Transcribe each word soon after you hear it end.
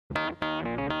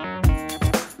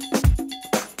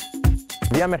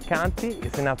Via Mercanti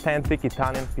is an authentic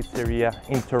Italian pizzeria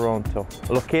in Toronto.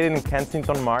 Located in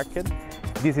Kensington Market,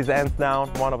 this is hands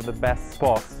down one of the best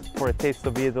spots for a taste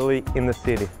of Italy in the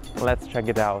city. Let's check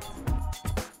it out.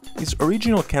 This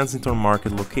original Kensington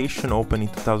Market location opened in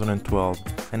 2012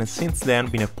 and has since then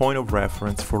been a point of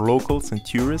reference for locals and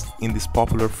tourists in this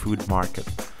popular food market.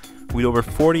 With over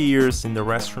 40 years in the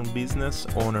restaurant business,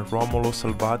 owner Romolo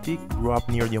Salvati grew up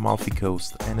near the Amalfi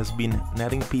Coast and has been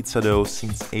kneading pizza dough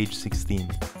since age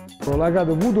 16. I got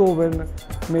a wood oven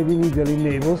made in Italy, in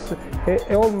Naples, and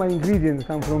all my ingredients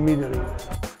come from Italy.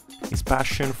 His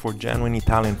passion for genuine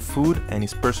Italian food and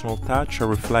his personal touch are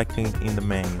reflecting in the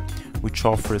menu, which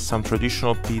offers some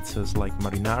traditional pizzas like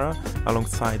marinara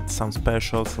alongside some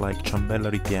specials like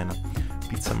ciambella ripiena,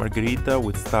 pizza margherita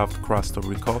with stuffed crust of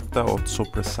ricotta or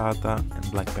soppressata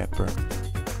and black pepper.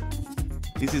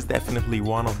 This is definitely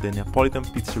one of the Neapolitan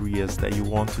pizzerias that you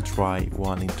want to try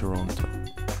while in Toronto.